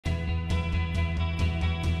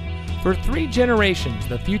For 3 generations,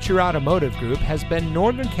 the Future Automotive Group has been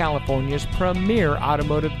Northern California's premier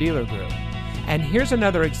automotive dealer group. And here's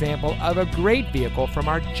another example of a great vehicle from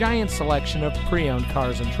our giant selection of pre-owned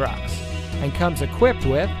cars and trucks. And comes equipped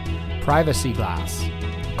with privacy glass,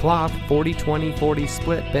 cloth 40-20-40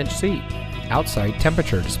 split bench seat, outside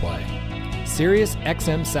temperature display, Sirius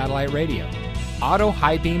XM satellite radio, auto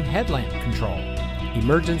high beam headlamp control,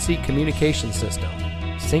 emergency communication system,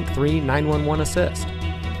 Sync 3 911 assist,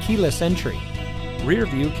 keyless entry, rear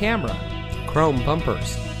view camera, chrome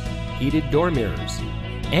bumpers, heated door mirrors,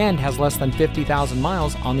 and has less than 50,000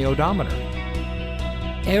 miles on the odometer.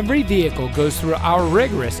 Every vehicle goes through our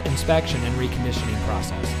rigorous inspection and reconditioning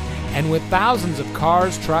process. And with thousands of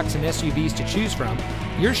cars, trucks, and SUVs to choose from,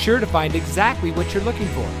 you're sure to find exactly what you're looking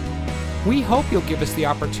for. We hope you'll give us the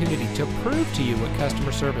opportunity to prove to you what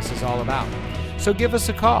customer service is all about. So give us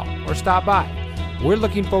a call or stop by. We're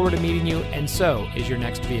looking forward to meeting you, and so is your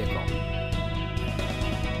next vehicle.